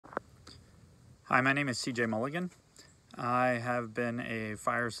Hi, my name is CJ Mulligan. I have been a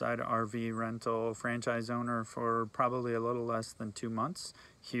Fireside RV Rental franchise owner for probably a little less than 2 months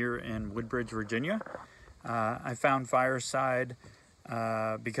here in Woodbridge, Virginia. I found Fireside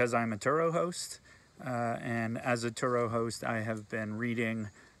because I'm a Turo host, and as a Turo host, I have been reading,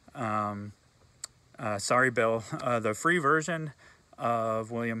 sorry Bill, the free version of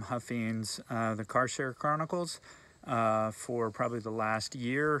William Huffing's The Car Share Chronicles for probably the last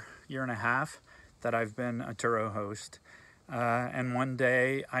year and a half that I've been a Turo host. And one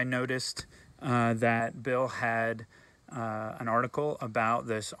day I noticed that Bill had an article about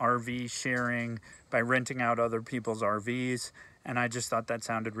this RV sharing by renting out other people's RVs, and I just thought that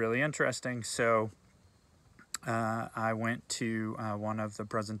sounded really interesting. So I went to one of the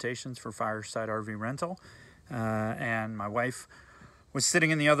presentations for Fireside RV Rental, and my wife was sitting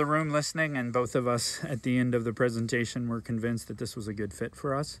in the other room listening, and both of us at the end of the presentation were convinced that this was a good fit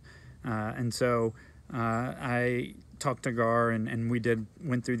for us. And so I talked to Gar, and we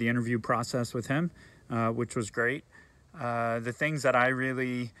went through the interview process with him, which was great. The things that I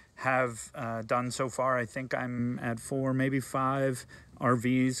really have done so far, I think I'm at 4, maybe 5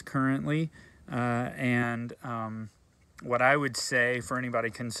 RVs currently. And what I would say for anybody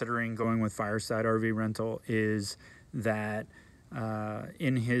considering going with Fireside RV Rental is that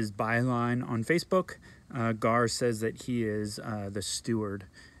in his byline on Facebook, Gar says that he is the steward.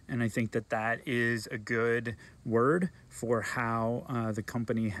 And I think that that is a good word for how the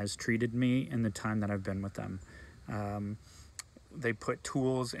company has treated me in the time that I've been with them. They put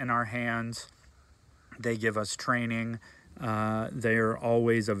tools in our hands. They give us training. They're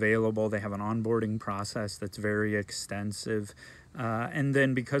always available. They have an onboarding process that's very extensive. And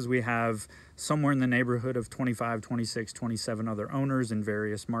then because we have somewhere in the neighborhood of 25, 26, 27 other owners in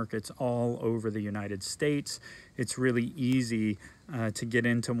various markets all over the United States, it's really easy to get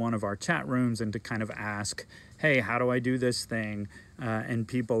into one of our chat rooms and to kind of ask, hey, how do I do this thing? And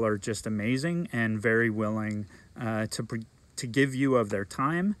people are just amazing and very willing to give you of their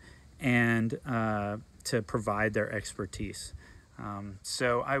time and to provide their expertise.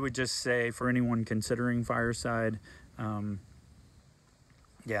 So I would just say for anyone considering Fireside,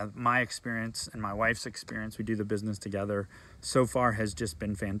 yeah, my experience and my wife's experience, we do the business together, so far has just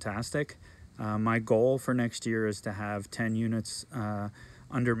been fantastic. My goal for next year is to have 10 units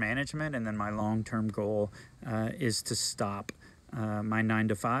under management, and then my long-term goal is to stop my 9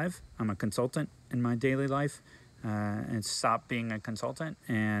 to 5. I'm a consultant in my daily life, and stop being a consultant,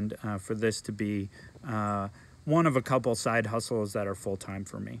 and for this to be one of a couple side hustles that are full-time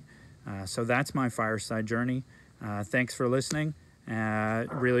for me. So that's my Fireside journey. Thanks for listening.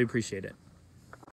 Really appreciate it.